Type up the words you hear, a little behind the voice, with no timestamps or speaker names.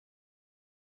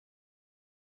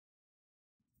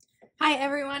Hi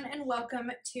everyone and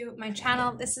welcome to my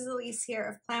channel. This is Elise here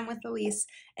of Plan with Elise,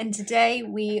 and today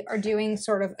we are doing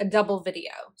sort of a double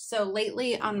video. So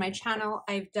lately on my channel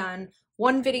I've done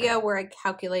one video where I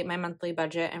calculate my monthly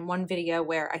budget and one video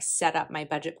where I set up my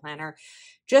budget planner.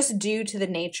 Just due to the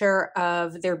nature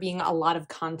of there being a lot of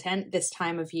content this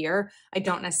time of year, I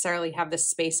don't necessarily have the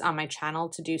space on my channel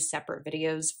to do separate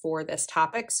videos for this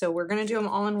topic. So we're going to do them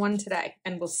all in one today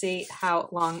and we'll see how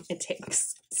long it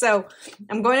takes. So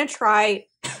I'm going to try,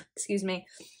 excuse me,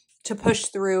 to push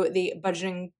through the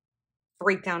budgeting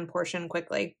breakdown portion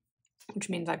quickly, which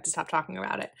means I have to stop talking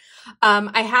about it.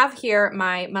 I have here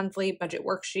my monthly budget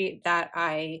worksheet that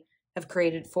I have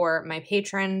created for my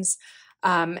patrons.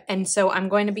 And so I'm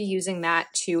going to be using that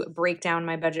to break down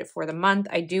my budget for the month.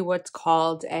 I do what's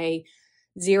called a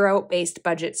zero-based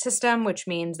budget system, which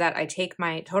means that I take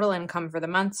my total income for the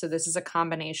month. So this is a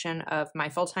combination of my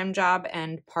full-time job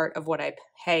and part of what I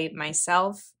pay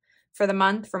myself for the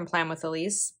month from Plan with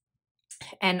Elise.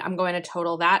 And I'm going to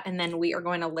total that. And then we are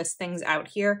going to list things out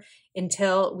here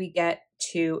until we get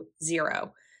to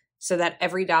zero so that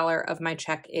every dollar of my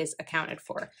check is accounted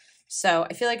for. So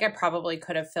I feel like I probably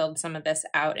could have filled some of this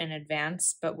out in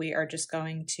advance, but we are just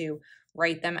going to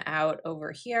write them out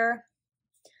over here.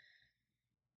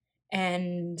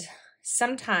 And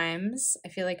sometimes I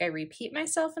feel like I repeat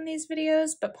myself in these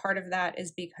videos, but part of that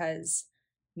is because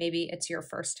maybe it's your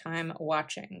first time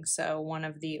watching. So one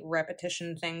of the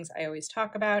repetition things I always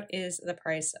talk about is the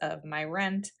price of my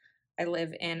rent. I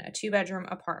live in a 2-bedroom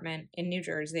apartment in New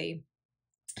Jersey,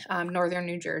 northern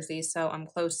New Jersey, so I'm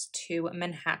close to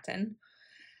Manhattan.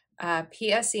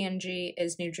 PSE&G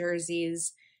is New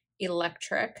Jersey's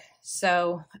electric.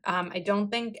 So I don't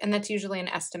think, and that's usually an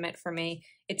estimate for me,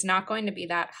 it's not going to be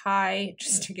that high,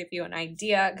 just to give you an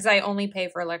idea, because I only pay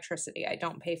for electricity. I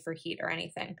don't pay for heat or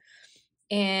anything.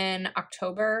 In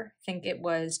October, I think it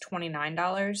was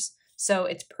 $29. So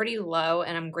it's pretty low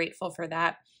and I'm grateful for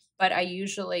that. But I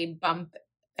usually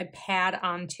I pad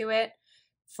onto it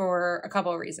for a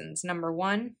couple of reasons. Number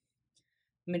one,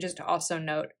 let me just also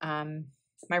note,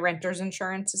 my renter's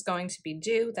insurance is going to be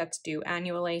due. That's due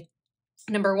annually.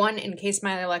 Number one, in case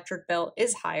my electric bill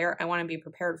is higher, I want to be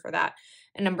prepared for that.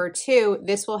 And number two,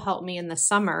 this will help me in the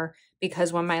summer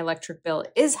because when my electric bill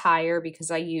is higher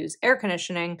because I use air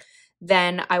conditioning,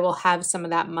 then I will have some of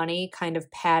that money kind of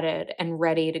padded and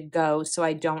ready to go so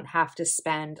I don't have to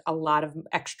spend a lot of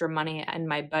extra money in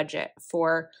my budget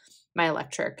for my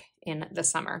electric in the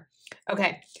summer.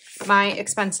 Okay, my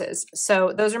expenses.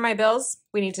 So those are my bills.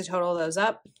 We need to total those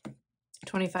up.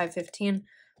 2515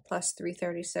 plus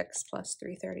 336 plus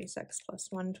 336 plus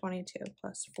 122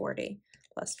 plus 40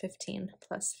 plus 15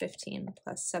 plus 15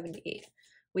 plus 78.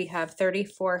 We have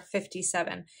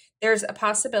 3457. There's a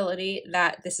possibility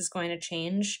that this is going to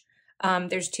change.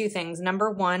 There's two things. Number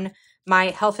one, my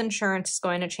health insurance is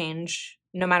going to change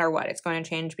no matter what. It's going to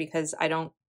change because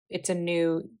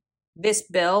this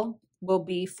bill will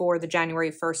be for the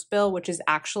January 1st bill, which is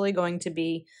actually going to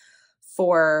be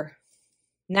for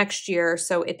next year.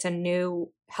 So it's a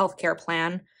new healthcare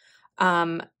plan.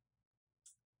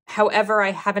 However,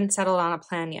 I haven't settled on a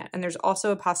plan yet. And there's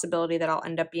also a possibility that I'll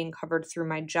end up being covered through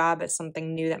my job as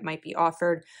something new that might be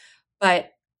offered. But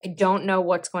I don't know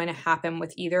what's going to happen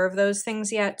with either of those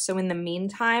things yet. So in the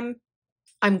meantime,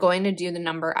 I'm going to do the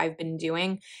number I've been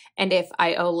doing. And if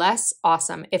I owe less,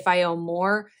 awesome. If I owe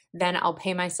more, then I'll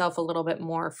pay myself a little bit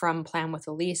more from Plan with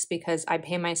Elise because I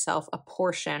pay myself a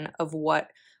portion of what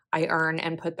I earn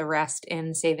and put the rest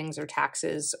in savings or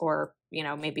taxes or,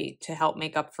 maybe to help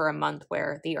make up for a month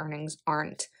where the earnings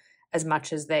aren't as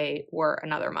much as they were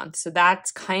another month. So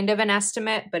that's kind of an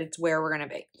estimate, but it's where we're going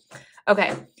to be.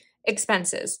 Okay,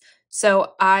 expenses.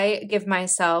 So I give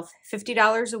myself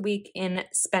 $50 a week in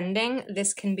spending.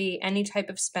 This can be any type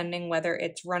of spending, whether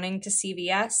it's running to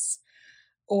CVS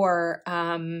or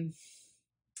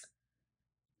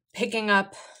picking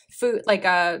up food, like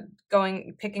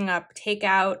picking up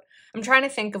takeout. I'm trying to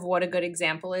think of what a good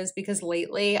example is because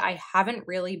lately I haven't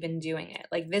really been doing it.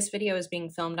 Like this video is being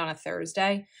filmed on a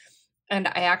Thursday and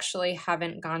I actually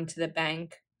haven't gone to the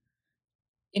bank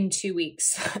in 2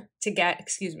 weeks to get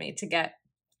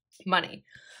money.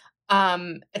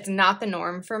 It's not the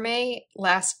norm for me.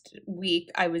 Last week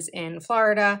I was in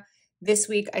Florida. This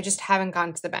week I just haven't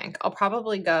gone to the bank. I'll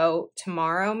probably go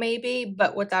tomorrow maybe,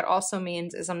 but what that also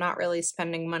means is I'm not really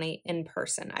spending money in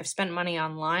person. I've spent money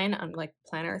online on like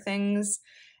planner things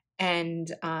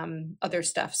and other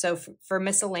stuff. So for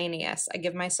miscellaneous, I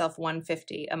give myself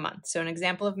 $150 a month. So an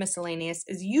example of miscellaneous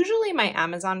is usually my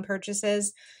Amazon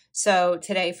purchases. So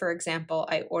today, for example,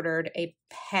 I ordered a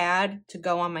pad to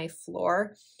go on my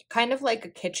floor, kind of like a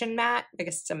kitchen mat. I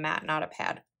guess it's a mat, not a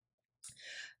pad.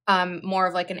 more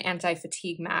of like an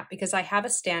anti-fatigue mat because I have a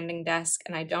standing desk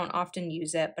and I don't often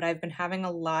use it, but I've been having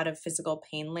a lot of physical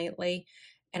pain lately.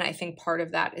 And I think part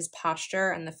of that is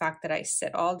posture and the fact that I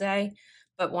sit all day.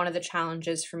 But one of the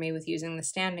challenges for me with using the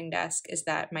standing desk is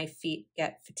that my feet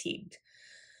get fatigued.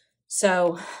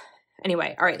 So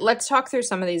anyway, all right, let's talk through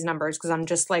some of these numbers because I'm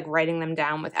just like writing them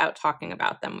down without talking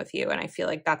about them with you. And I feel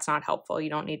like that's not helpful. You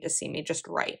don't need to see me just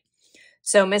write.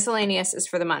 So miscellaneous is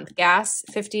for the month. Gas,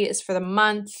 $50 is for the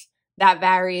month. That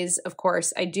varies, of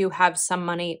course. I do have some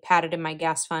money padded in my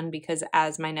gas fund because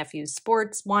as my nephew's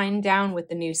sports wind down with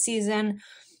the new season,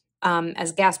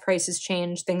 as gas prices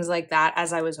change, things like that.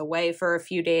 As I was away for a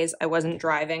few days, I wasn't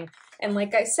driving. And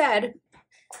like I said,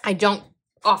 I don't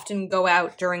often go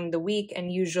out during the week,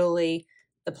 and usually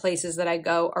the places that I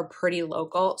go are pretty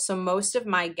local. So most of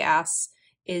my gas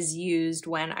is used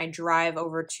when I drive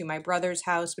over to my brother's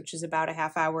house, which is about a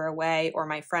half hour away, or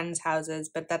my friends' houses,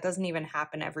 but that doesn't even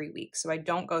happen every week. So I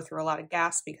don't go through a lot of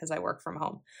gas because I work from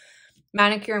home.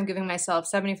 Manicure, I'm giving myself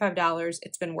 $75.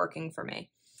 It's been working for me.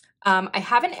 I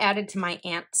haven't added to my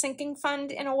aunt sinking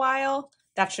fund in a while.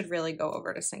 That should really go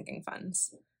over to sinking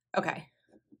funds. Okay,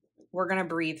 we're going to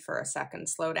breathe for a second,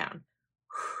 slow down,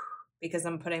 because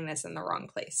I'm putting this in the wrong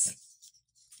place.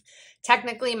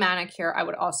 Technically, manicure, I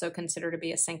would also consider to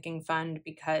be a sinking fund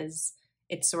because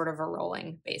it's sort of a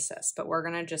rolling basis, but we're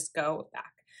going to just go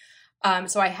back.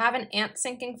 So I have an aunt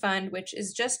sinking fund, which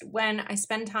is just when I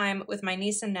spend time with my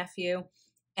niece and nephew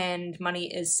and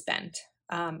money is spent.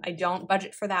 I don't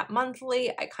budget for that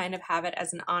monthly. I kind of have it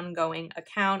as an ongoing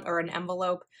account or an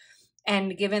envelope.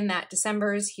 And given that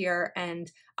December is here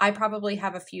and I probably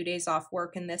have a few days off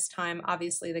work in this time,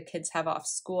 obviously the kids have off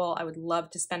school. I would love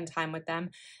to spend time with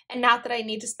them. And not that I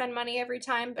need to spend money every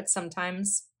time, but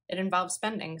sometimes it involves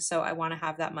spending. So I want to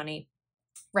have that money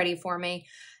ready for me.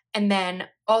 And then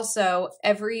also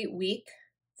every week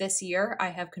this year, I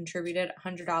have contributed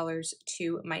 $100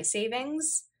 to my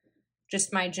savings,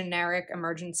 just my generic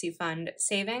emergency fund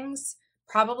savings.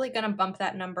 Probably going to bump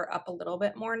that number up a little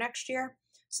bit more next year.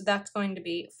 So that's going to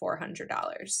be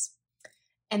 $400.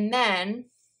 And then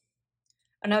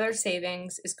another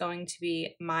savings is going to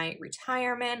be my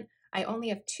retirement. I only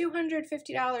have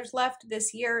 $250 left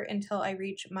this year until I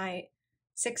reach my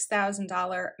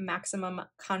 $6,000 maximum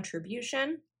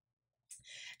contribution.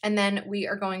 And then we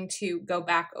are going to go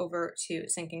back over to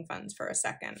sinking funds for a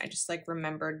second. I just like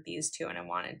remembered these two and I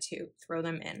wanted to throw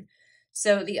them in.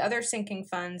 So the other sinking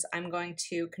funds I'm going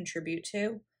to contribute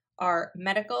to are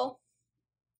medical,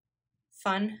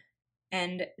 fun,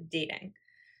 and dating.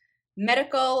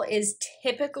 Medical is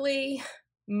typically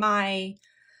my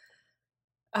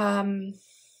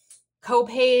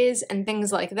co-pays and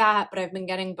things like that, but I've been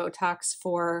getting Botox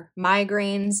for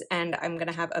migraines and I'm going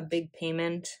to have a big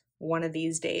payment one of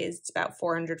these days. It's about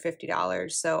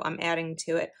 $450, so I'm adding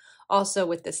to it. Also,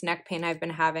 with this neck pain I've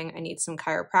been having, I need some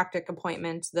chiropractic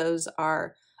appointments. Those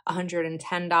are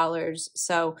 $110.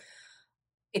 So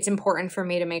it's important for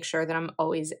me to make sure that I'm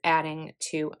always adding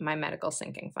to my medical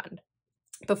sinking fund.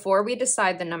 Before we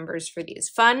decide the numbers for these,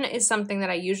 fun is something that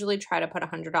I usually try to put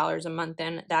 $100 a month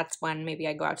in. That's when maybe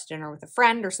I go out to dinner with a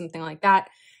friend or something like that.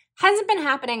 Hasn't been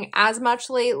happening as much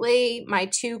lately. My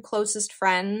two closest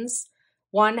friends,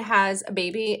 one has a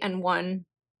baby and one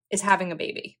is having a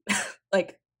baby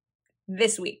like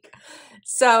this week.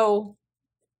 So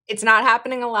it's not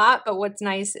happening a lot, but what's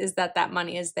nice is that that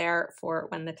money is there for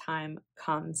when the time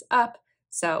comes up.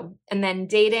 So, and then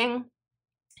dating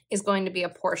is going to be a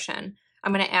portion.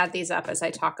 I'm going to add these up as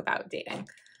I talk about dating.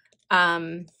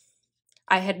 I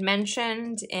had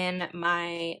mentioned in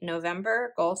my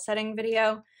November goal setting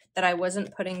video that I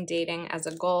wasn't putting dating as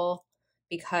a goal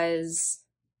because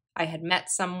I had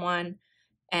met someone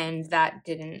and that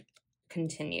didn't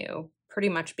continue pretty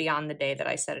much beyond the day that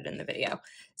I said it in the video.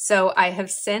 So I have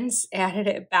since added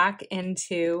it back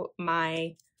into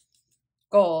my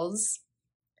goals.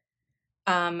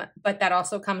 But that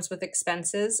also comes with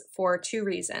expenses for two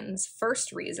reasons.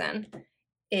 First reason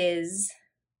is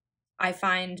I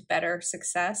find better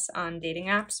success on dating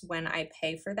apps when I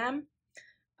pay for them,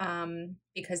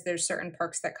 because there's certain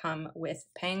perks that come with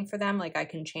paying for them. Like I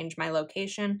can change my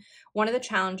location. One of the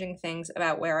challenging things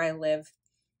about where I live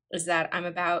is that I'm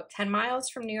about 10 miles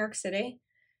from New York City,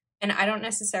 and I don't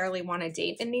necessarily want to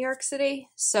date in New York City.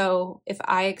 So if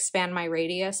I expand my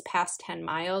radius past 10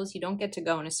 miles, you don't get to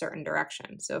go in a certain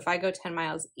direction. So if I go 10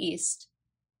 miles east,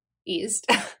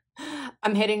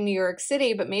 I'm hitting New York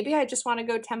City, but maybe I just want to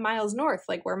go 10 miles north,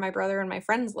 like where my brother and my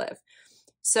friends live.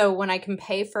 So when I can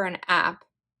pay for an app,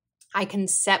 I can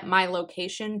set my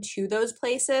location to those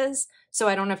places so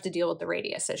I don't have to deal with the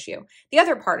radius issue. The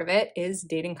other part of it is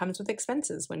dating comes with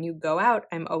expenses. When you go out,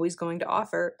 I'm always going to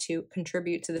offer to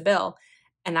contribute to the bill,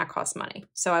 and that costs money.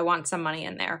 So I want some money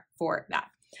in there for that.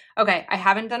 Okay, I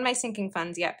haven't done my sinking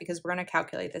funds yet because we're going to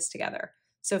calculate this together.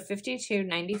 So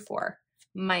 52.94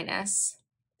 minus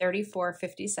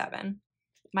 34.57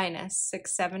 minus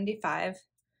 675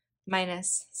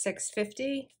 minus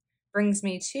 650 brings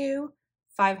me to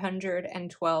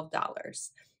 $512.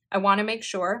 I want to make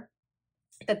sure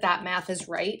that that math is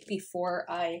right before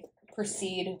I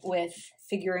proceed with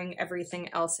figuring everything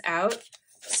else out.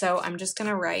 So I'm just going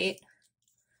to write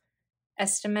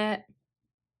estimate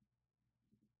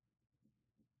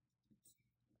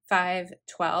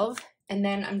 512, and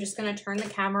then I'm just going to turn the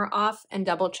camera off and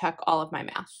double check all of my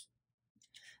math.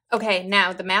 Okay,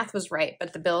 now the math was right,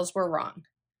 but the bills were wrong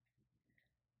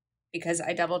because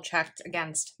I double checked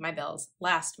against my bills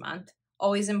last month.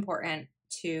 Always important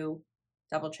to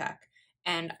double check.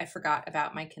 And I forgot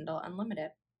about my Kindle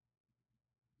Unlimited.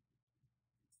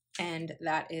 And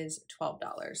that is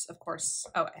 $12. Of course,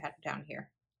 oh, I had it down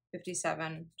here.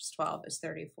 57 plus 12 is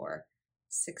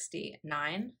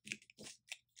 34.69.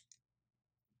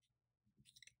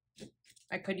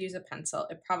 I could use a pencil.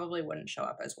 It probably wouldn't show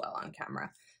up as well on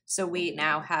camera. So we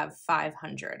now have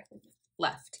 500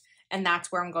 left. And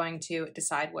that's where I'm going to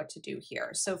decide what to do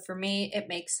here. So for me, it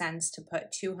makes sense to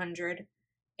put 200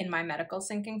 in my medical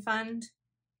sinking fund.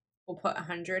 We'll put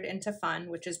 100 into fun,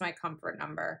 which is my comfort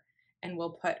number. And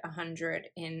we'll put 100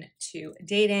 into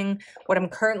dating. What I'm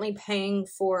currently paying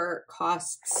for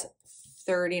costs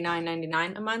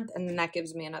 $39.99 a month. And then that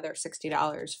gives me another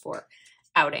 $60 for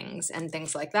outings and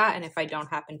things like that. And if I don't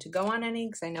happen to go on any,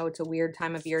 because I know it's a weird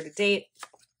time of year to date,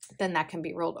 then that can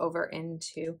be rolled over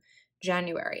into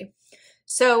January.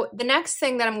 So the next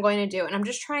thing that I'm going to do, and I'm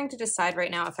just trying to decide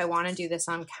right now if I want to do this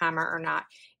on camera or not,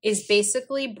 is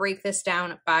basically break this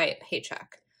down by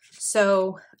paycheck.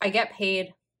 So I get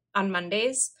paid on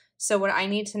Mondays. So what I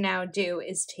need to now do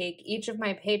is take each of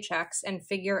my paychecks and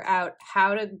figure out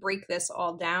how to break this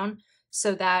all down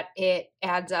so that it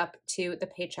adds up to the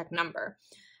paycheck number.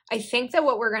 I think that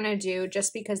what we're going to do,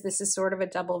 just because this is sort of a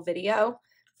double video,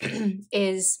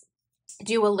 is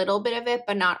do a little bit of it,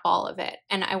 but not all of it.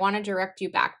 And I want to direct you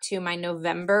back to my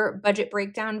November budget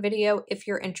breakdown video if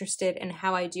you're interested in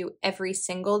how I do every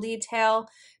single detail,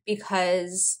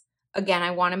 because again,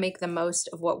 I want to make the most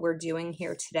of what we're doing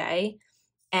here today.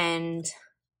 And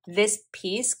this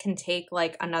piece can take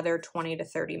like another 20 to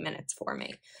 30 minutes for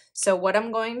me. So what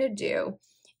I'm going to do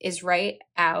is write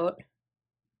out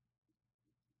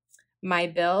my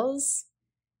bills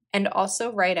and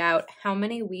also write out how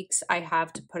many weeks I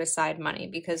have to put aside money,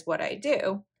 because what I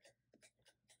do,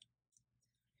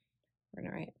 we're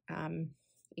going to write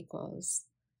equals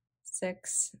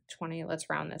 620, let's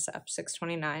round this up,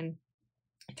 629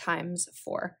 times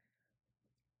 4.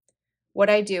 What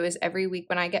I do is every week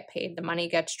when I get paid, the money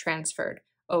gets transferred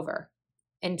over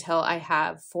until I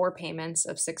have 4 payments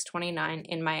of $629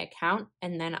 in my account,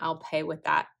 and then I'll pay with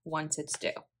that once it's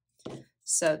due.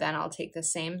 So then I'll take the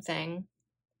same thing.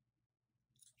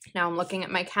 Now I'm looking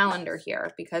at my calendar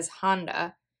here because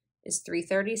Honda is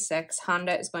 $336.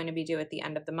 Honda is going to be due at the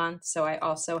end of the month, so I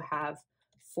also have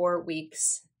 4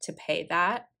 weeks to pay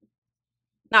that.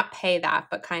 Not pay that,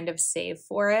 but kind of save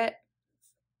for it.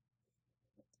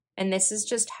 And this is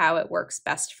just how it works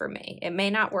best for me. It may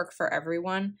not work for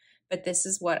everyone, but this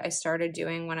is what I started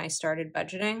doing when I started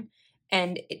budgeting.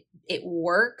 And it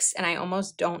works, and I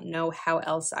almost don't know how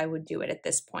else I would do it at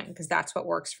this point, because that's what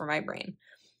works for my brain.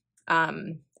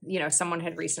 You know, someone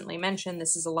had recently mentioned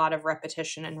this is a lot of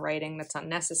repetition and writing that's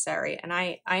unnecessary. And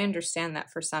I understand that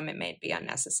for some it may be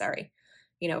unnecessary.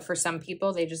 You know, for some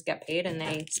people, they just get paid and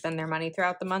they spend their money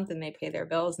throughout the month and they pay their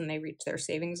bills and they reach their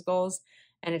savings goals.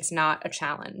 And it's not a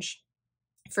challenge.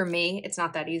 For me, it's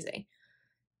not that easy.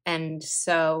 And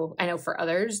so I know for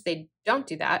others, they don't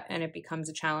do that and it becomes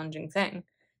a challenging thing.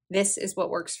 This is what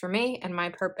works for me, and my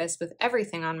purpose with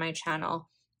everything on my channel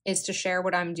is to share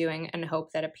what I'm doing and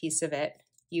hope that a piece of it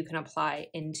you can apply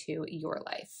into your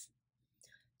life.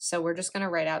 So we're just going to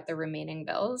write out the remaining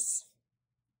bills.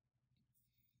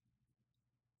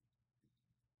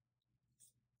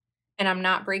 And I'm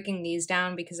not breaking these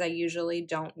down because I usually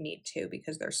don't need to,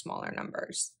 because they're smaller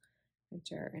numbers.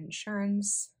 Enter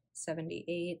insurance,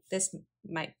 78. This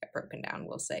might get broken down,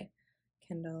 we'll see.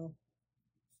 Kindle,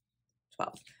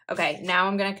 12. Okay, now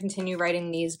I'm going to continue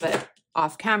writing these, but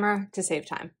off camera to save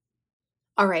time.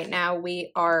 All right, now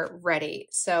we are ready.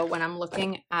 So when I'm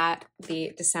looking at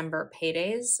the December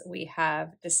paydays, we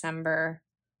have December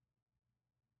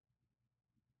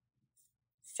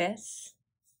 5th.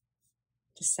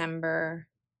 December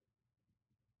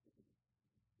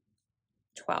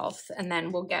 12th, and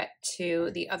then we'll get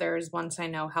to the others once I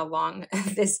know how long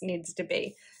this needs to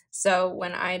be. So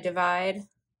when I divide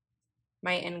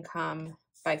my income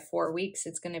by 4 weeks,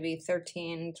 it's going to be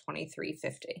 $1323.50.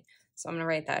 So I'm going to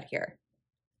write that here.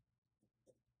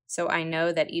 So I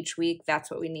know that each week that's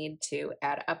what we need to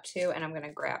add up to, and I'm going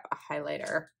to grab a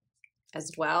highlighter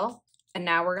as well. And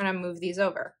now we're going to move these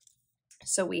over.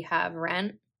 So we have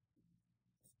rent,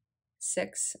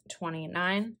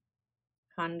 $629,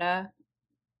 Honda,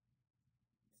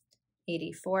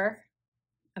 $84,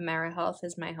 AmeriHealth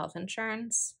is my health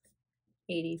insurance,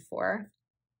 $84,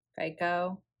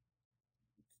 Geico,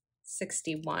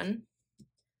 $61,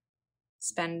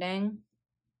 spending,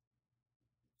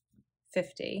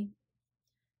 $50,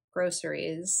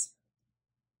 groceries,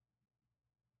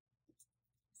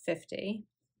 $50,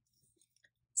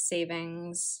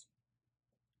 savings,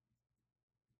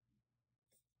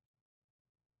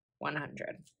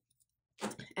 $100.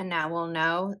 And now we'll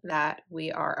know that we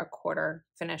are a quarter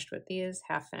finished with these,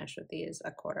 half finished with these,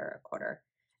 a quarter,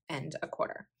 and a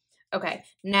quarter. Okay,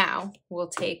 now we'll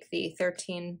take the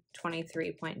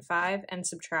 1323.5 and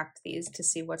subtract these to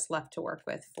see what's left to work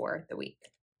with for the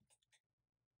week.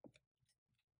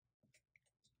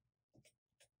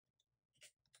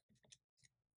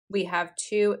 We have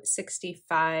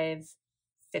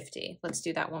 $265.50. Let's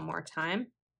do that one more time.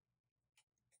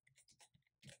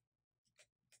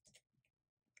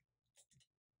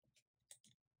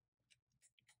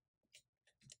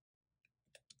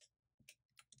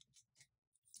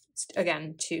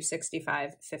 Again,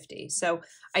 $265.50. So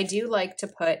I do like to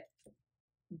put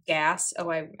gas. Oh,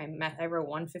 I wrote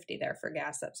 $150 there for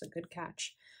gas. That's a good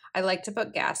catch. I like to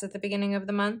put gas at the beginning of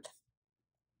the month.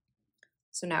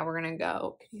 So now we're going to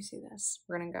go, can you see this?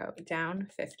 We're going to go down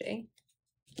 50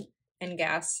 and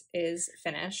gas is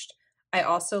finished. I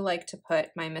also like to put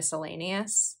my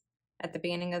miscellaneous at the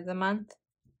beginning of the month.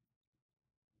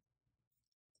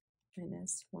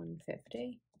 Minus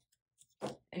 150.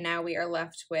 And now we are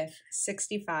left with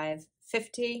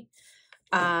 $65.50.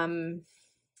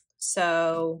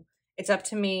 So it's up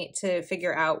to me to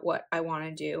figure out what I want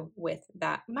to do with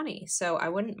that money. So I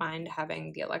wouldn't mind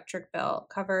having the electric bill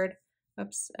covered.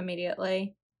 Oops,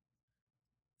 immediately.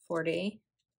 40.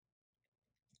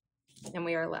 And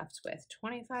we are left with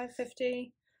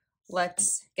 $25.50.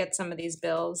 Let's get some of these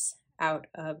bills out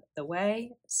of the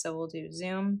way. So we'll do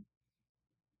Zoom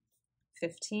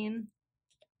 15.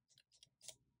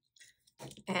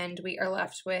 And we are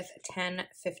left with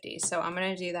 $10.50. So I'm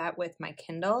going to do that with my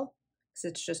Kindle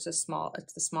because it's just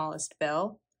it's the smallest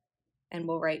bill. And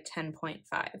we'll write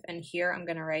 10.5. And here I'm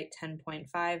going to write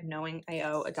 10.5, knowing I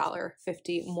owe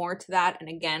 $1.50 more to that. And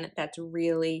again, that's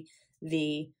really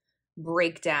the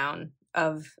breakdown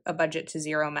of a budget to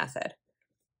zero method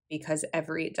because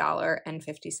every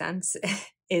 $1.50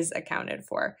 is accounted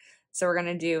for. So we're going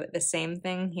to do the same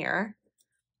thing here.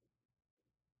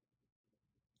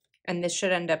 And this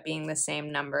should end up being the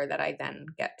same number that I then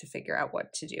get to figure out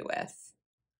what to do with.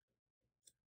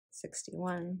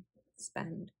 61,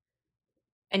 spend.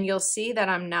 And you'll see that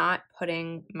I'm not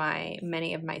putting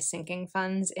many of my sinking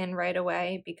funds in right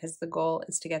away because the goal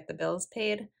is to get the bills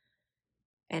paid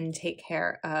and take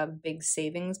care of big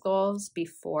savings goals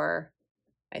before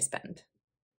I spend.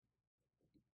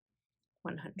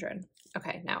 100.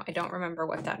 Okay, now I don't remember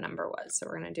what that number was, so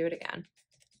we're going to do it again.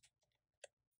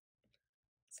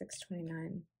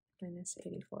 629 minus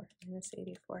 84 minus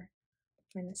 84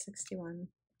 minus 61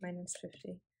 minus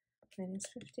 50 minus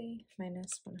 50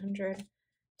 minus 100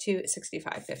 to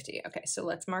 65.50. Okay, so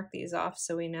let's mark these off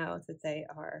so we know that they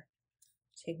are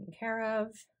taken care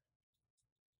of.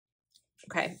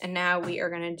 Okay, and now we are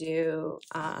going to do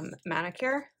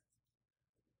manicure.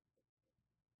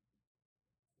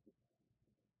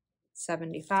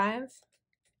 75.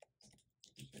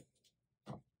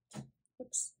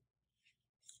 Oops.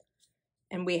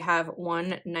 And we have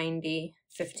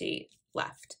 $190.50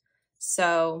 left.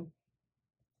 So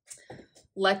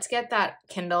let's get that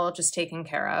Kindle just taken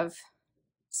care of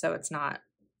so it's not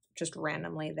just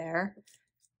randomly there.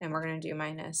 And we're going to do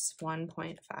minus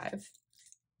 1.5.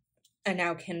 And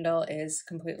now Kindle is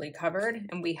completely covered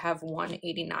and we have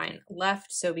 $189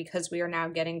 left. So because we are now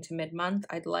getting to mid-month,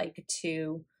 I'd like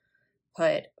to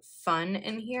put fun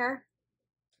in here.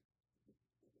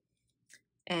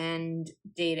 And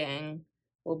dating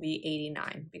will be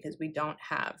 89 because we don't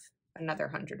have another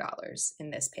 $100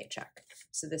 in this paycheck.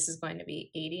 So this is going to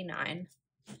be 89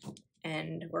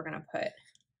 and we're going to put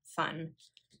fun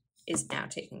is now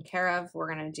taken care of.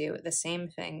 We're going to do the same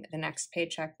thing. The next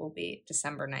paycheck will be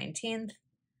December 19th.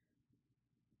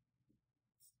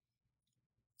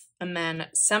 And then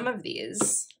some of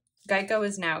these, Geico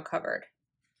is now covered.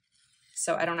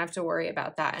 So I don't have to worry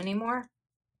about that anymore.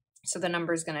 So the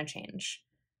number is going to change.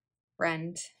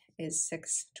 Rent is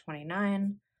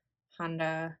 $629.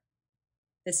 Honda,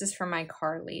 this is for my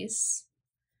car lease.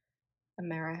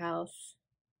 AmeriHealth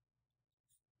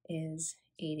is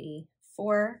 $84.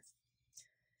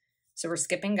 So we're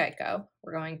skipping Geico.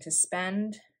 We're going to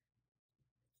spend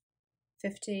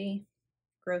 $50,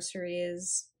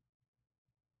 groceries,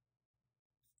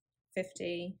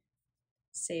 $50,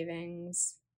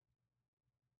 savings,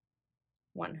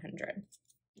 $100.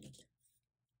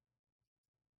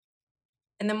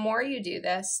 And the more you do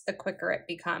this, the quicker it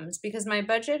becomes, because my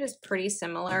budget is pretty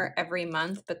similar every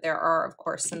month, but there are, of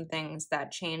course, some things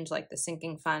that change, like the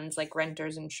sinking funds, like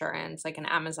renter's insurance, like an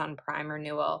Amazon Prime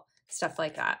renewal, stuff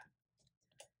like that.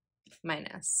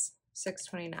 Minus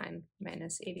 $629,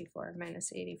 minus $84,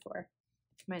 minus $84,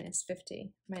 minus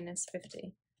 $50, minus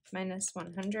 $50, minus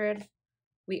 $100.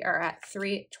 We are at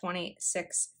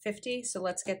 $326.50. So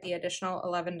let's get the additional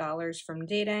 $11 from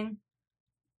dating.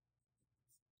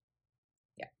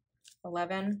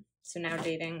 11. So now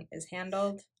dating is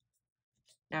handled.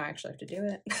 Now I actually have to do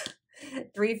it.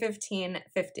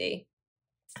 $315.50.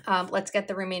 Let's get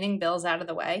the remaining bills out of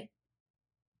the way.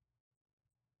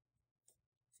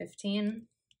 15.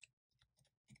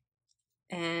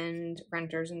 And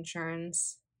renter's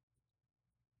insurance.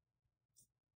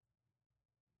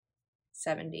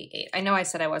 78. I know I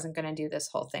said I wasn't going to do this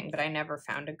whole thing, but I never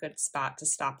found a good spot to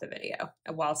stop the video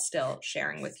while still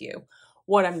sharing with you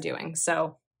what I'm doing.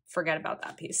 So forget about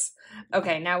that piece.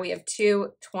 Okay, now we have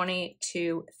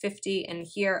 $222.50 in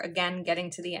here. Again, getting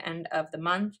to the end of the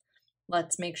month.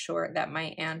 Let's make sure that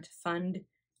my aunt fund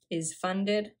is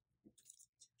funded.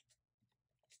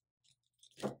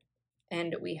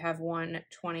 And we have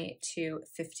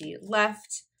 $122.50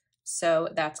 left. So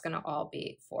that's going to all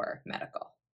be for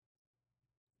medical.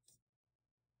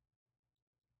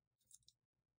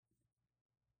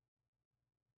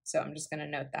 So I'm just going to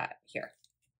note that here.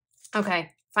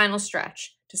 Okay. Final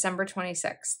stretch, December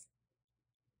 26th.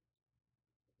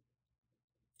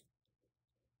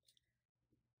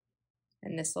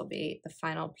 And this will be the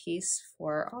final piece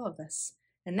for all of this.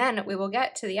 And then we will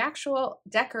get to the actual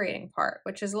decorating part,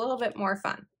 which is a little bit more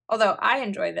fun. Although I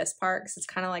enjoy this part because it's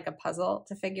kind of like a puzzle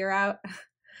to figure out.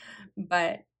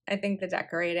 But I think the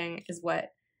decorating is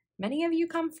what many of you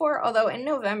come for. Although in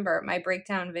November, my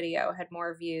breakdown video had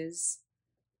more views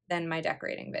than my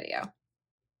decorating video.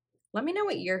 Let me know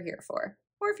what you're here for,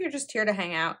 or if you're just here to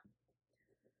hang out.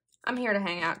 I'm here to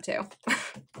hang out too.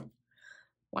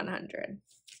 100.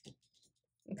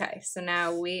 Okay, so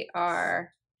now we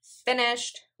are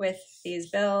finished with these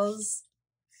bills,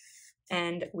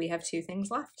 and we have 2 things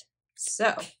left.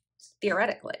 So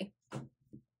theoretically,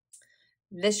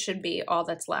 this should be all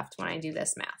that's left when I do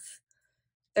this math.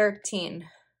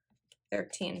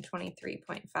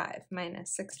 1323.5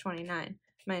 minus 629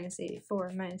 minus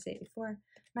 84 minus 84.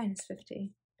 Minus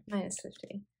 50, minus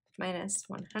 50, minus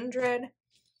 100.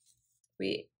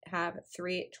 We have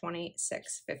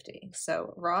 $326.50.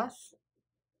 So Roth,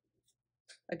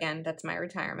 again, that's my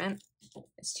retirement,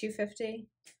 is $250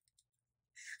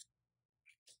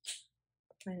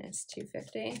 minus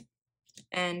 $250,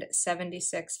 and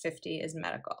 $76.50 is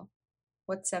medical.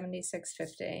 What's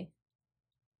 $76.50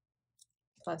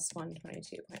 plus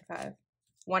 122.5?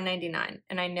 $199,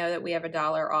 and I know that we have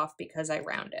 $1 off because I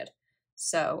rounded.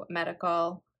 So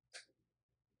medical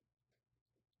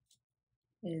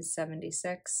is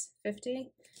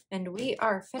 $76.50, and we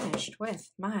are finished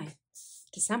with my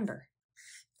December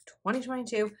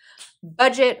 2022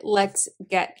 budget. Let's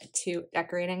get to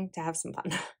decorating to have some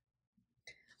fun.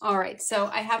 All right,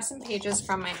 so I have some pages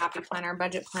from my Happy Planner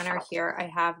budget planner here. I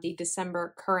have the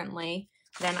December currently,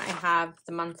 then I have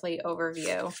the monthly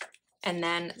overview, and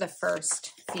then the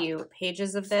first few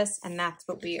pages of this, and that's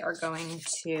what we are going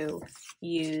to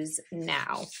use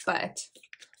now. But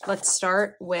let's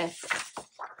start with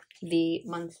the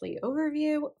monthly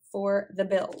overview for the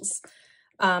bills.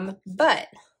 But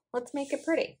let's make it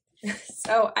pretty.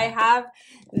 So I have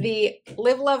the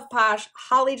Live Love Posh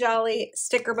Holly Jolly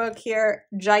sticker book here,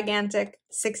 gigantic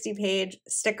 60-page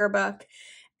sticker book.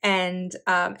 And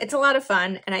it's a lot of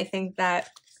fun, and I think that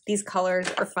these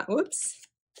colors are fun. Whoops.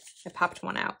 I popped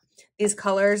one out. These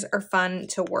colors are fun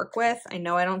to work with. I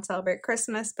know I don't celebrate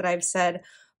Christmas, but I've said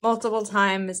multiple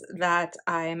times that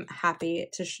I'm happy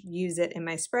to use it in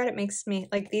my spread. It makes me,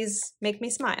 like, these make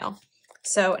me smile.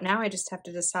 So now I just have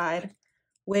to decide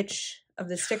which of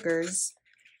the stickers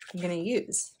I'm going to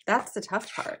use. That's the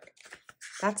tough part.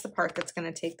 That's the part that's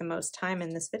going to take the most time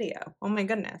in this video. Oh my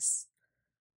goodness.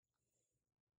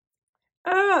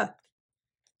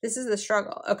 This is the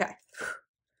struggle. Okay.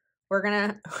 We're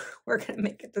gonna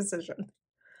make a decision.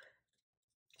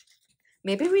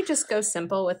 Maybe we just go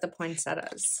simple with the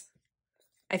poinsettias.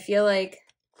 I feel like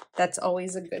that's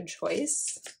always a good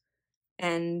choice,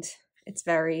 and it's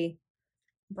very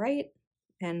bright,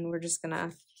 and we're just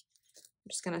gonna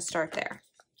start there.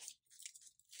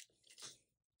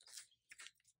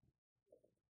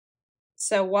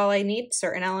 So while I need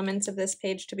certain elements of this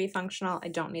page to be functional, I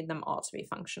don't need them all to be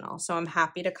functional. So I'm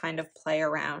happy to kind of play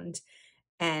around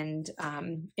and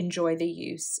enjoy the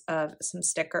use of some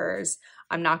stickers.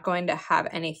 I'm not going to have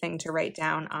anything to write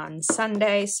down on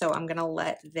Sunday, so I'm gonna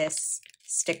let this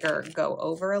sticker go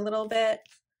over a little bit.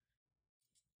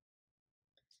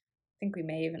 I think we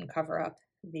may even cover up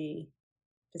the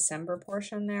December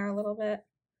portion there a little bit.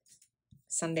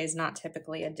 Sunday's not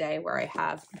typically a day where I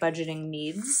have budgeting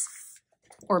needs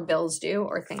or bills due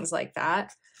or things like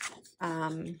that.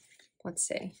 Let's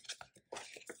see.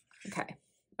 Okay.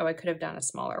 Oh, I could have done a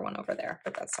smaller one over there,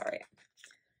 but that's all right.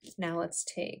 Now let's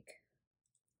take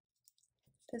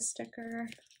this sticker.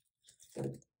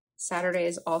 Saturday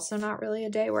is also not really a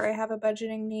day where I have a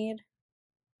budgeting need.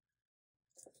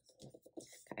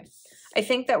 Okay. I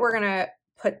think that we're gonna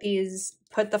put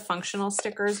the functional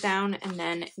stickers down and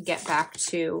then get back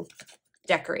to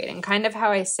decorating. Kind of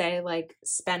how I say, like,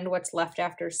 spend what's left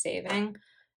after saving.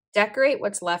 Decorate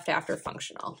what's left after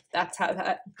functional. That's how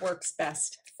that works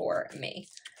best for me.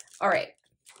 All right,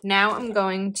 now I'm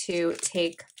going to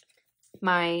take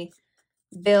my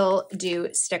bill due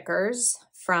stickers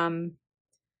from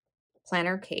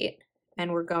Planner Kate,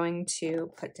 and we're going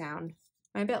to put down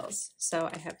my bills. So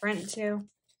I have rent due,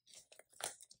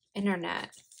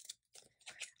 internet.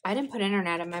 I didn't put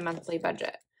internet in my monthly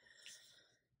budget.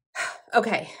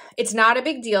 Okay, it's not a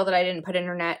big deal that I didn't put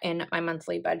internet in my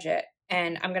monthly budget,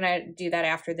 and I'm gonna do that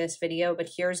after this video, but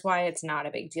here's why it's not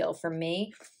a big deal for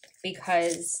me,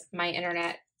 because my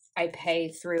internet I pay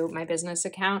through my business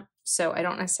account, so I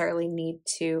don't necessarily need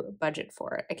to budget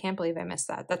for it. I can't believe I missed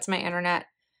that. That's my internet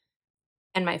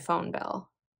and my phone bill.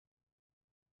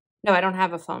 No, I don't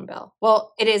have a phone bill.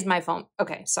 Well, it is my phone.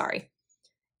 Okay, sorry.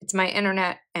 It's my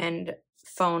internet and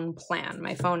phone plan.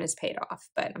 My phone is paid off,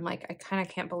 but I'm like, I kind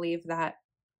of can't believe that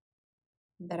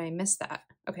I missed that.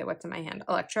 Okay, what's in my hand?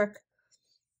 Electric.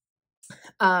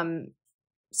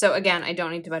 So again, I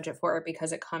don't need to budget for it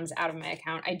because it comes out of my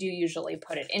account. I do usually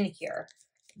put it in here,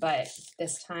 but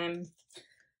this time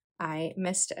I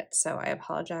missed it, so I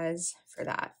apologize for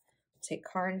that. Take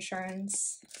car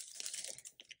insurance,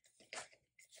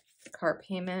 car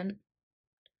payment,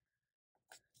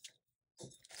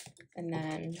 and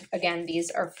then again, these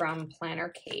are from Planner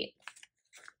Kate,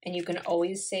 and you can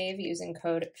always save using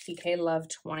code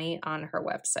PKLove20 on her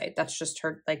website. That's just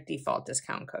her like default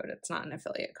discount code. It's not an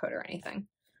affiliate code or anything,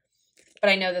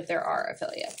 but I know that there are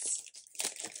affiliates.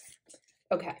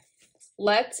 Okay,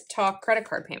 let's talk credit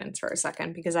card payments for a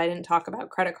second, because I didn't talk about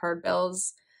credit card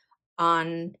bills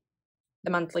on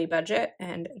the monthly budget,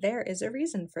 and there is a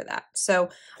reason for that. So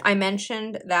I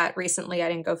mentioned that recently I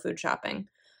didn't go food shopping.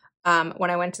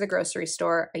 When I went to the grocery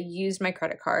store, I used my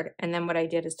credit card, and then what I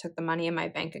did is took the money in my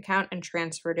bank account and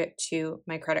transferred it to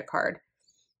my credit card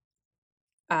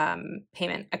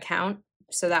payment account,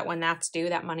 so that when that's due,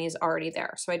 that money is already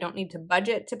there. So I don't need to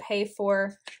budget to pay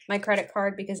for my credit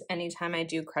card, because anytime I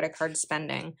do credit card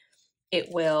spending, it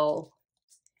will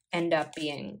end up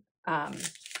being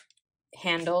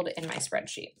handled in my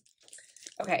spreadsheet.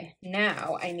 Okay,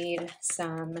 now I need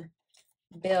some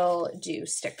bill due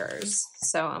stickers.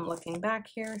 So I'm looking back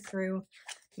here through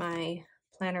my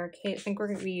Planner Kate. I think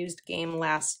we used game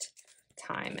last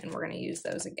time, and we're going to use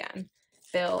those again.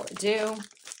 Bill due,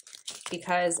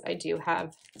 because I do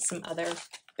have some other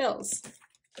bills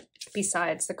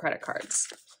besides the credit cards.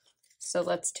 So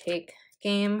let's take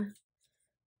game,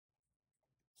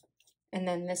 and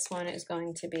then this one is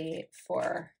going to be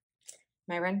for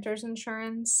my renter's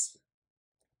insurance.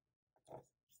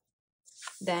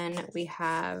 Then we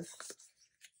have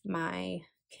my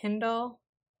Kindle.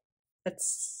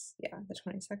 That's, yeah, the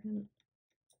 22nd.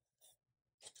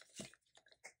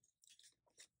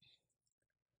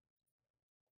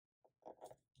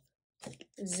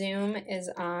 Zoom is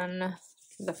on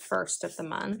the 1st of the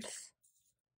month.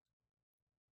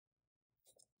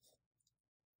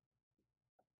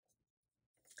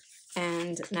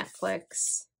 And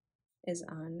Netflix is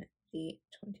on the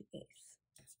 28th.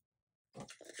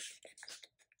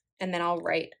 And then I'll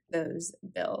write those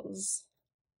bills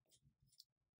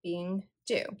being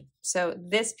due. So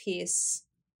this piece,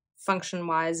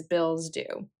 function-wise, bills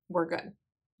due, we're good.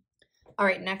 All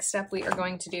right, next up we are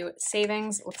going to do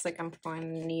savings. Looks like I'm going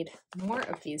to need more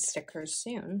of these stickers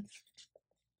soon.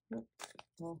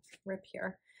 We'll rip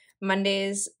here.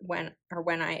 Mondays are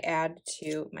when I add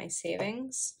to my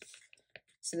savings.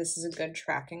 So this is a good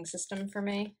tracking system for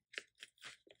me.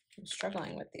 I'm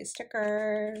struggling with these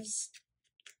stickers.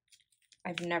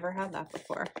 I've never had that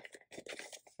before.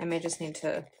 I may just need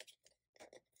to,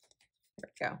 there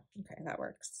we go. Okay, that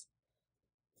works.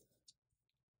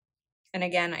 And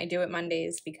again, I do it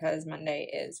Mondays because Monday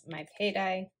is my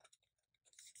payday.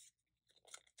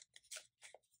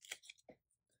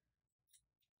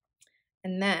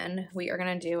 And then we are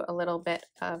going to do a little bit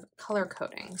of color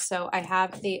coding. So I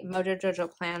have the Mojo Jojo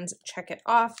Plans Check It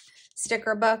Off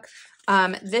sticker book.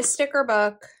 This sticker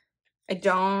book, I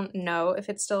don't know if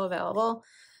it's still available,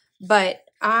 but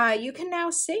you can now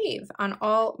save on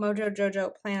all Mojo Jojo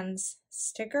Plans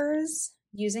stickers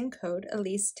using code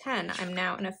Elise10. I'm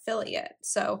now an affiliate,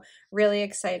 so really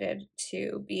excited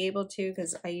to be able to,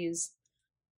 because I use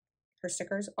her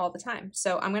stickers all the time.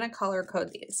 So I'm going to color code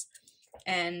these,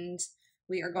 and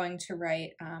we are going to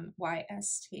write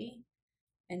YST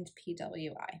and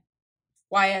PWI.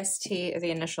 YST are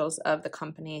the initials of the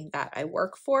company that I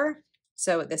work for.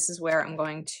 So this is where I'm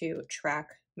going to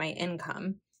track my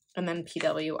income. And then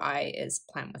PWI is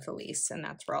Plan with Elise, and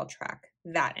that's where I'll track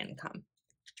that income.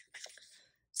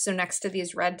 So next to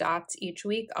these red dots each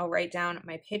week, I'll write down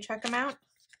my paycheck amount.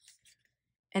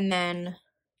 And then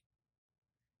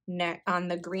on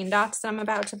the green dots that I'm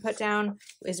about to put down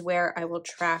is where I will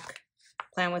track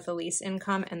Plan with Elise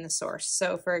income and the source.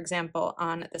 So for example,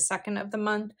 on the 2nd of the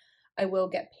month, I will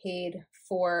get paid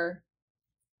for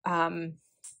Patreon.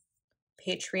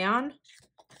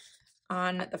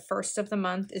 On the 1st of the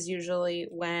month is usually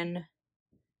when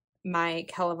my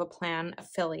Keleva Plan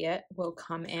affiliate will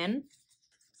come in.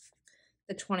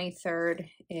 The 23rd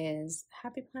is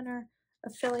Happy Planner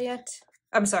affiliate.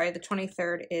 I'm sorry, the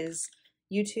 23rd is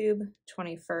YouTube.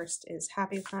 21st is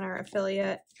Happy Planner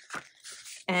affiliate.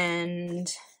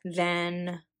 And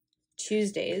then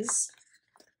Tuesdays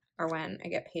are when I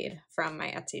get paid from my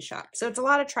Etsy shop. So it's a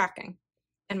lot of tracking,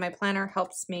 and my planner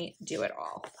helps me do it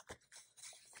all.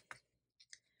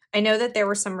 I know that there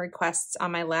were some requests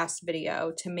on my last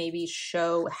video to maybe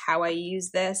show how I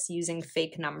use this using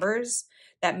fake numbers.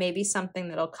 That may be something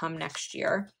that'll come next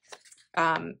year.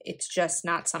 It's just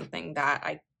not something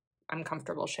that I'm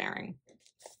comfortable sharing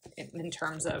in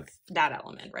terms of that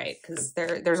element, right? Because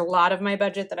there's a lot of my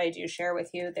budget that I do share with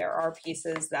you. There are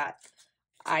pieces that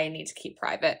I need to keep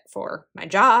private for my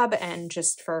job and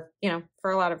just for,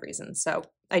 for a lot of reasons. So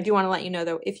I do want to let you know,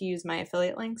 though, if you use my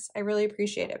affiliate links, I really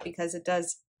appreciate it because it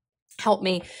does help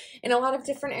me in a lot of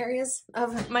different areas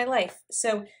of my life.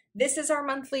 So this is our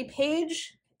monthly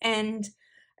page, and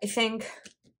I think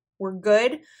we're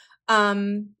good.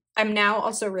 I'm now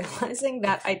also realizing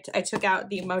that I took out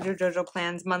the Mojo Jojo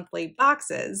Plans monthly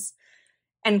boxes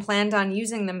and planned on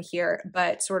using them here,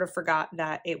 but sort of forgot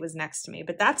that it was next to me.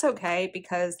 But that's okay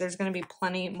because there's going to be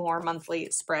plenty more monthly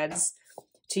spreads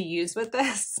to use with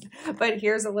this. But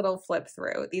here's a little flip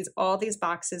through. All these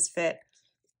boxes fit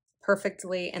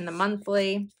perfectly in the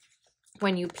monthly.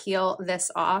 When you peel this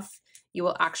off, you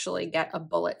will actually get a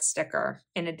bullet sticker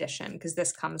in addition, because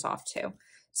this comes off too.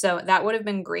 So that would have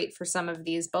been great for some of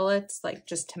these bullets, like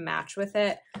just to match with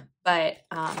it. But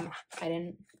I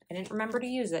didn't remember to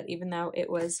use it, even though it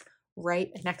was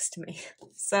right next to me.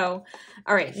 So,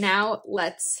 all right, now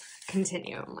let's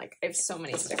continue. I have so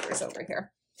many stickers over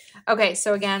here. Okay,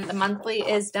 so again, the monthly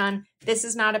is done. This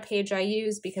is not a page I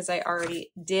use because I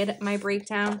already did my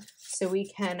breakdown. So we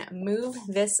can move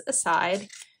this aside,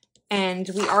 and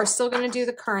we are still going to do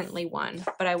the currently one,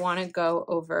 but I want to go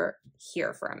over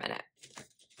here for a minute.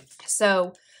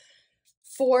 So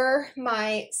for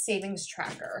my savings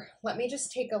tracker, let me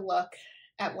just take a look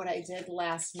at what I did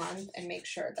last month and make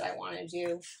sure that I want to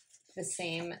do the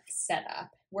same setup.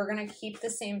 We're going to keep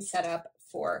the same setup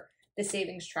for the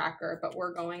savings tracker, but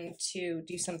we're going to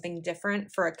do something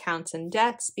different for accounts and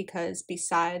debts, because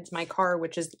besides my car,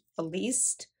 which is a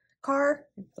leased car,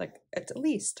 it's a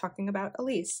lease, talking about a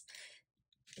lease,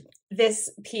 this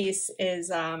piece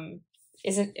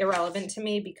isn't irrelevant to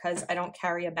me because I don't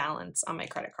carry a balance on my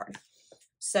credit card.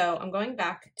 So I'm going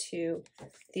back to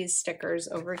these stickers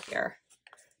over here.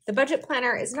 The budget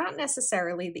planner is not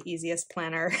necessarily the easiest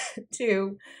planner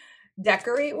to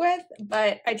decorate with,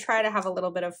 but I try to have a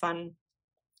little bit of fun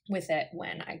with it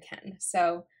when I can.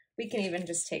 So we can even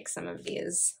just take some of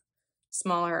these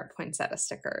smaller poinsettia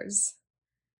stickers,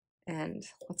 and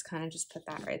let's kind of just put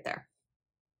that right there.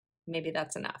 Maybe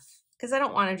that's enough, because I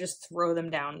don't want to just throw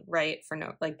them down, right, for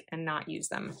note, and not use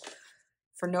them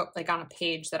for note, on a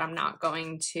page that I'm not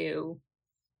going to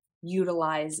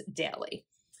utilize daily.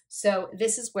 So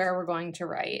this is where we're going to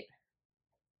write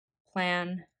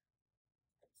Plan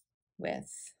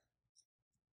with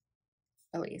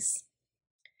Elise.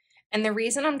 And the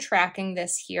reason I'm tracking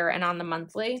this here and on the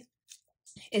monthly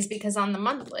is because on the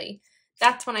monthly,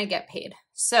 that's when I get paid.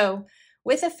 So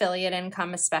with affiliate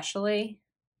income especially,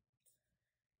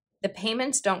 the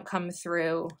payments don't come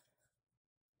through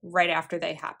right after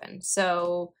they happen.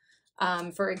 So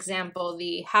for example,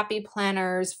 the Happy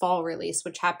Planners fall release,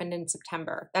 which happened in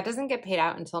September, that doesn't get paid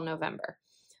out until November.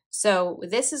 So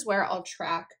this is where I'll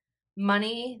track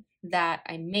money that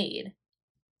I made.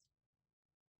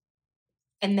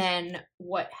 And then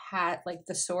what had like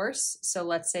the source. So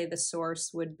let's say the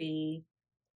source would be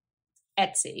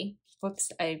Etsy.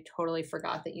 Whoops, I totally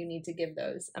forgot that you need to give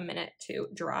those a minute to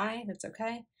dry. That's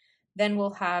okay. Then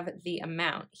we'll have the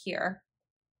amount here.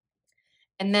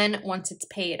 And then once it's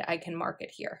paid, I can mark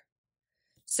it here.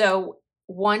 So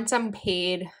once I'm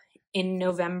paid in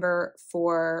November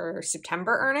for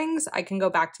September earnings, I can go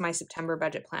back to my September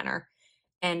budget planner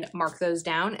and mark those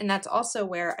down. And that's also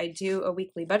where I do a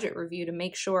weekly budget review to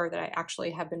make sure that I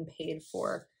actually have been paid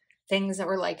for things that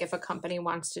were like, if a company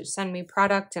wants to send me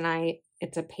product and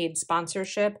it's a paid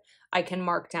sponsorship, I can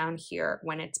mark down here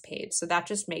when it's paid. So that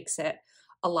just makes it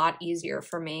a lot easier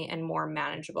for me and more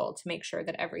manageable to make sure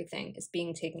that everything is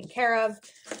being taken care of.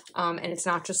 And it's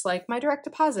not just like my direct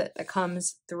deposit that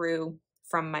comes through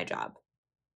from my job.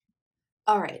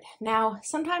 All right, now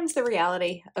sometimes the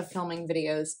reality of filming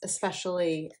videos,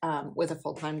 especially with a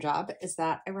full-time job, is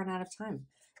that I run out of time.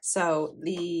 So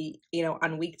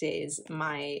on weekdays,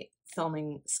 my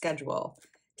filming schedule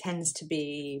tends to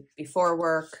be before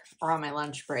work or on my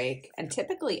lunch break and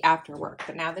typically after work.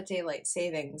 But now that daylight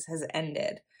savings has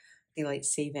ended, daylight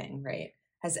saving, right,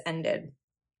 has ended,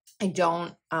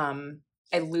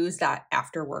 I lose that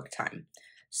after work time.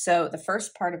 So the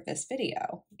first part of this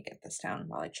video, let me get this down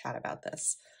while I chat about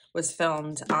this, was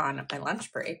filmed on my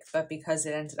lunch break, but because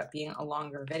it ended up being a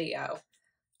longer video,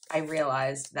 I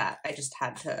realized that I just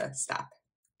had to stop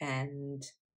and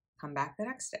come back the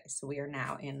next day. So we are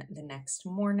now in the next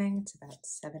morning. It's about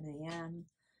 7 a.m.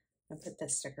 I'll put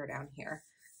this sticker down here.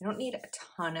 I don't need a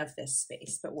ton of this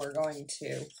space, but we're going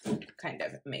to kind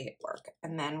of make it work.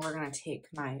 And then we're going to take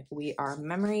my We Are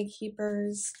Memory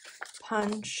Keepers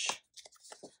punch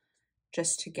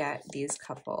just to get these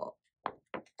couple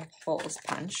of holes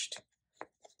punched.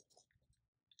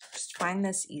 Just find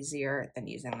this easier than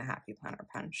using the Happy Planner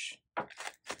punch. Okay.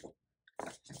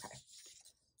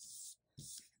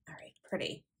 All right,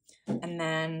 pretty. And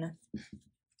then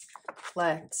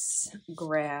let's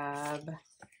grab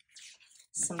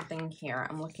something here.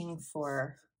 I'm looking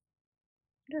for,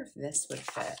 I wonder if this would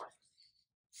fit.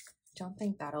 I don't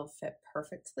think that'll fit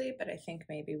perfectly, but I think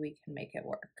maybe we can make it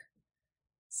work.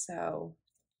 So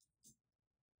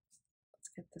let's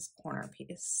get this corner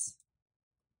piece.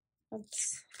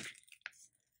 Oops.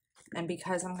 And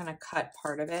because I'm going to cut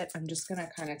part of it, I'm just going to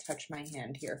kind of touch my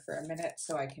hand here for a minute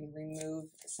so I can remove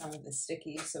some of the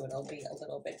sticky, so it'll be a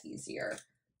little bit easier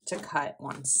to cut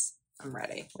once I'm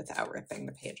ready without ripping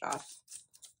the page off.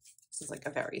 This is like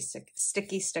a very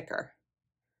sticky sticker.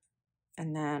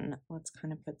 And then let's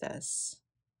kind of put this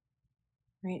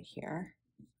right here.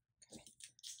 Okay.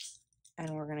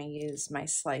 And we're going to use my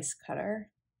slice cutter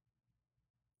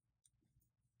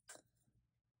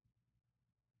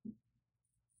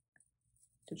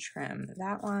to trim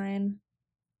that line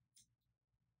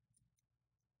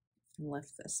and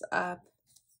lift this up.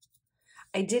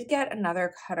 I did get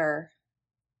another cutter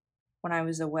when I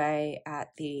was away at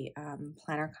the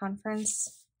planner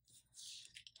conference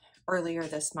earlier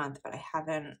this month, but I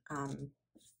haven't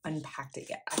unpacked it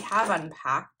yet. I have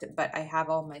unpacked, but I have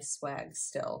all my swag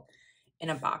still in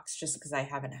a box just because I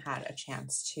haven't had a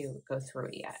chance to go through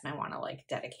it yet, and I want to like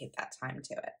dedicate that time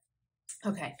to it.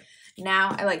 Okay,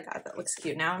 now I like that. That looks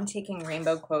cute. Now I'm taking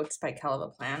Rainbow Quotes by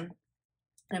Kelva Plan,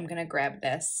 and I'm going to grab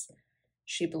this.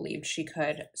 She believed she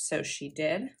could, so she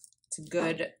did. It's a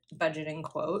good budgeting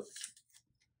quote.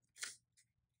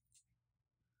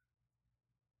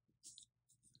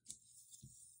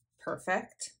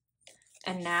 Perfect.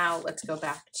 And now let's go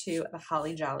back to the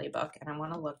Holly Jolly book, and I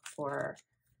want to look for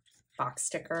box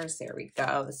stickers. There we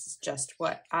go. This is just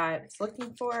what I was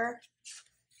looking for.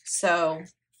 So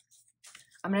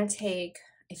I'm going to take,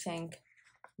 I think,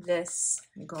 this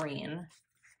green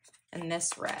and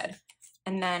this red.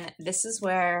 And then this is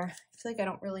where I feel like I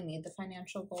don't really need the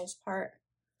financial goals part,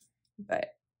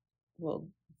 but we'll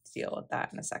deal with that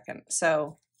in a second.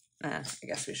 So I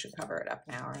guess we should cover it up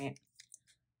now, right?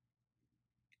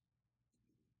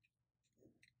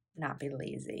 Not be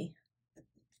lazy.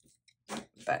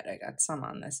 But I got some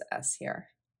on this S here.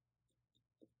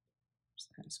 Just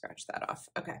kind of scratch that off.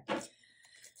 Okay.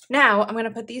 Now I'm going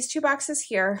to put these 2 boxes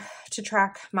here to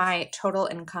track my total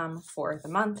income for the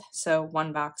month. So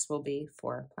 1 box will be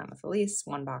for Plan with Elise,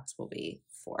 1 box will be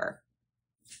for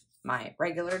my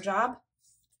regular job.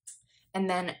 And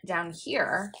then down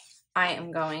here, I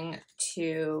am going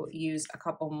to use a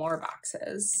couple more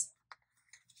boxes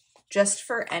just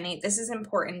for any, this is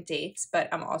important dates, but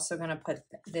I'm also going to put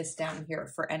this down here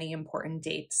for any important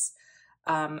dates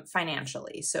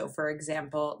financially. So for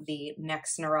example, the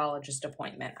next neurologist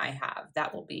appointment I have,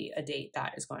 that will be a date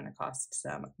that is going to cost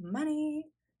some money.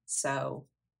 So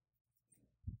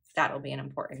that'll be an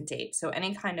important date. So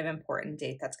any kind of important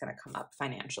date that's going to come up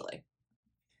financially.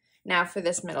 Now for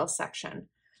this middle section,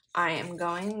 I am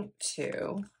going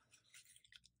to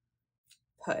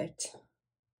put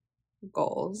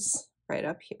goals right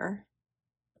up here.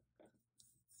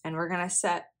 And we're going to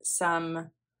set some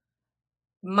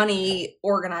money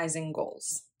organizing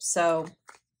goals. So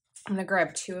I'm going to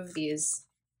grab 2 of these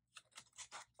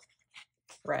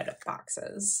red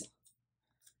boxes.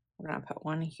 We're going to put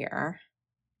 1 here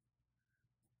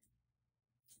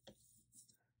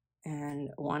and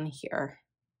 1 here.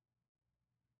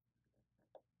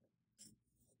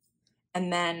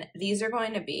 And then these are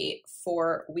going to be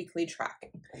for weekly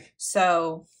tracking.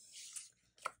 So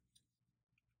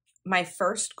my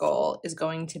first goal is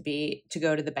going to be to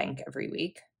go to the bank every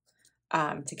week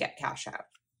to get cash out.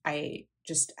 I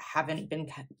just haven't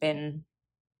been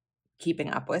keeping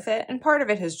up with it. And part of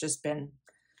it has just been,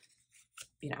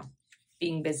 you know,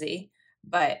 being busy,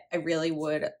 but I really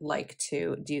would like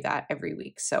to do that every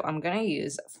week. So I'm going to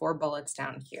use 4 bullets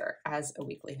down here as a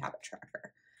weekly habit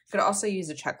tracker. Could also use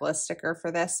a checklist sticker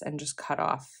for this and just cut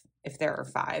off if there are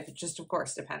 5. It just, of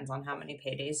course, depends on how many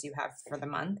paydays you have for the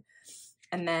month.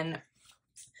 And then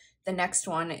the next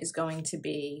one is going to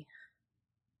be,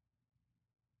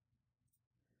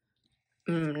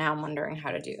 now I'm wondering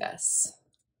how to do this.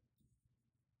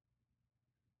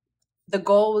 The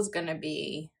goal was going to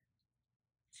be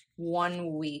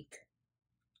 1 week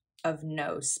of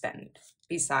no spend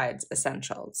besides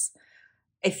essentials.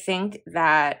 I think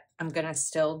that I'm going to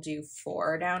still do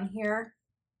 4 down here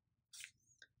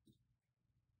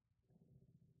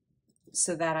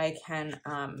so that I can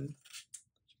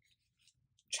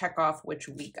check off which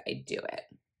week I do it.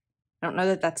 I don't know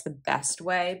that that's the best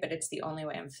way, but it's the only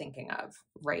way I'm thinking of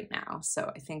right now.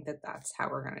 So I think that that's how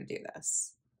we're going to do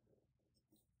this.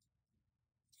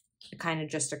 It kind of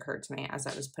just occurred to me as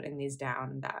I was putting these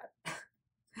down that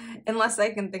unless I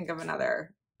can think of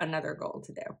another goal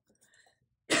to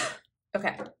do.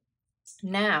 Okay,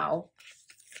 now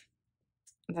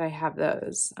that I have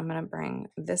those, I'm going to bring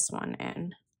this one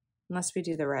in, unless we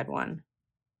do the red one.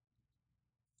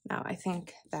 No, I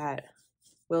think that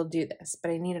we'll do this, but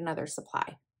I need another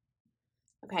supply.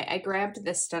 Okay, I grabbed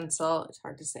this stencil. It's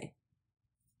hard to see.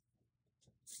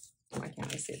 Why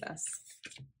can't I see this?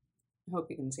 I hope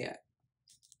you can see it.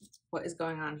 What is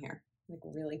going on here? Like,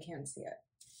 really can't see it.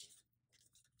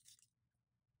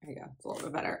 There you go. It's a little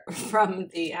bit better. From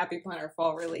the Happy Planner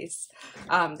fall release.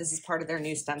 This is part of their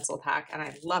new stencil pack, and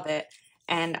I love it.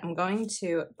 And I'm going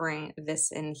to bring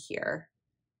this in here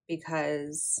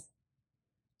because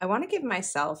I want to give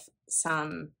myself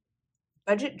some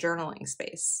budget journaling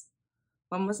space.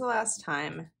 When was the last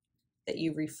time that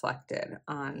you reflected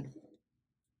on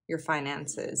your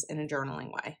finances in a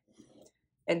journaling way?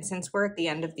 And since we're at the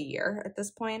end of the year at this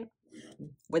point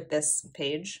with this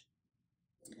page,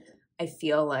 I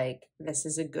feel like this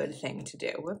is a good thing to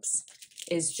do,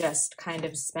 is just kind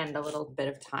of spend a little bit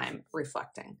of time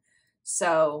reflecting.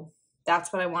 So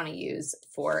that's what I want to use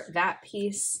for that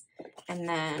piece. And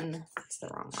then, that's the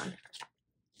wrong one.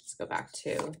 Let's go back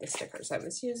to the stickers I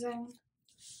was using.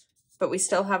 But we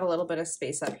still have a little bit of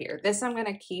space up here. This I'm going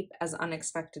to keep as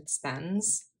unexpected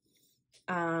spends.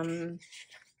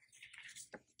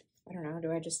 I don't know,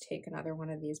 do I just take another one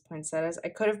of these poinsettias? I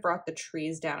could have brought the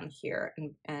trees down here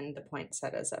and the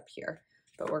poinsettias up here,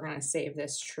 but we're going to save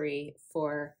this tree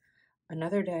for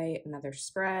another day, another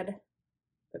spread,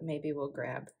 but maybe we'll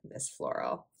grab this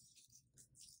floral.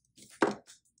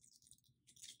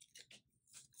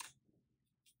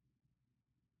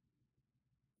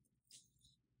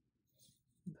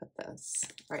 Put this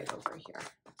right over here.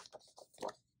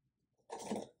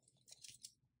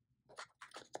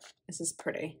 This is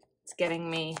pretty. It's getting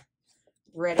me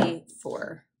ready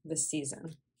for the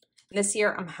season. This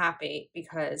year I'm happy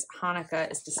because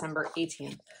Hanukkah is December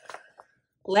 18th.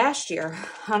 Last year,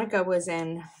 Hanukkah was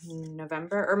in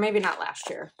November, or maybe not last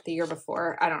year, the year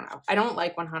before. I don't know. I don't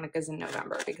like when Hanukkah's in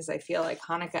November because I feel like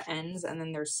Hanukkah ends and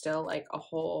then there's still like a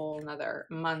whole another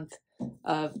month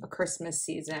of a Christmas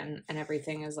season and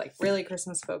everything is like really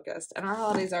Christmas focused and our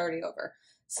holiday's already over.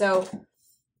 So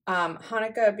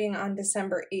Hanukkah being on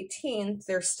December 18th,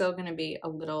 there's still going to be a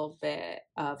little bit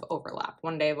of overlap,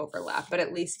 1 day of overlap, but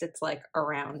at least it's like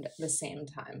around the same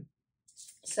time.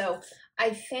 So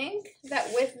I think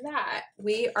that with that,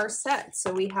 we are set.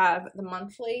 So we have the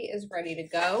monthly is ready to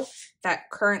go. That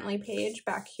currently page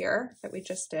back here that we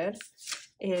just did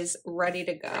is ready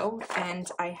to go. And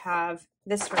I have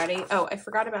this ready. Oh, I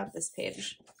forgot about this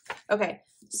page. Okay,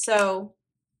 so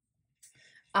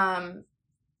I'm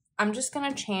just going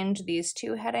to change these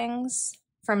two headings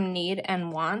from need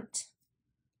and want,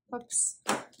 whoops,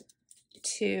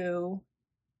 to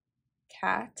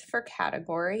CAT for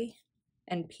category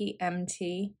and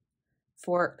PMT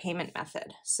for payment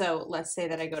method. So let's say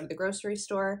that I go to the grocery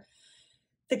store.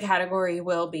 The category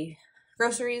will be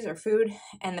groceries or food,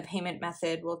 and the payment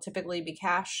method will typically be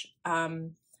cash.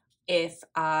 If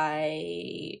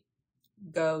I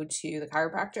go to the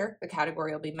chiropractor, the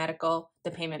category will be medical.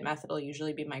 The payment method will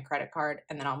usually be my credit card,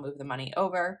 and then I'll move the money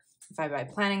over. If I buy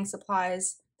planning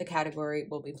supplies, the category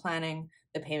will be planning.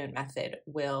 The payment method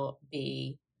will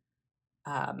be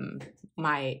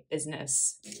my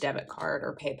business debit card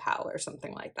or PayPal or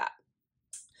something like that.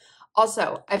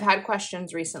 Also, I've had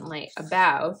questions recently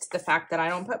about the fact that I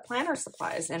don't put planner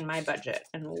supplies in my budget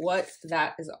and what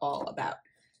that is all about.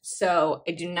 So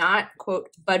I do not quote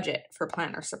budget for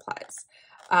planner supplies.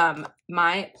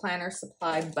 My planner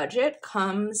supply budget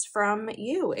comes from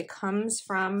you. It comes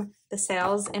from the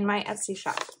sales in my Etsy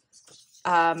shop.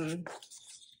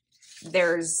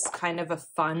 There's kind of a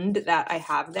fund that I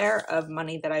have there of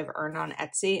money that I've earned on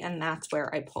Etsy, and that's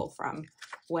where I pull from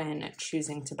when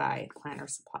choosing to buy planner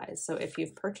supplies. So if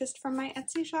you've purchased from my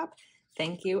Etsy shop,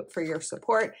 thank you for your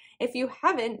support. If you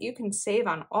haven't, you can save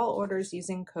on all orders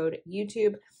using code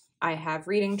YouTube. I have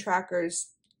reading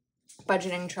trackers,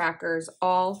 budgeting trackers,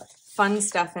 all fun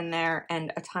stuff in there,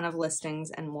 and a ton of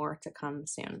listings and more to come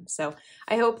soon. So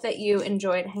I hope that you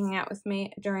enjoyed hanging out with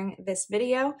me during this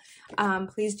video.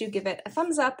 Please do give it a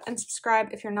thumbs up and subscribe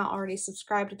if you're not already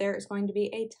subscribed. There is going to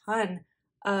be a ton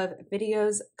of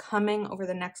videos coming over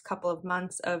the next couple of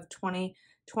months of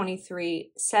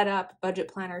 2023 setup, budget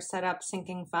planner setup,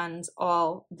 sinking funds,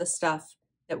 all the stuff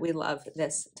that we love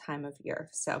this time of year.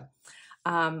 So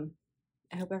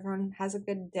I hope everyone has a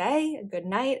good day, a good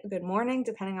night, a good morning,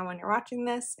 depending on when you're watching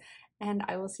this, and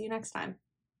I will see you next time.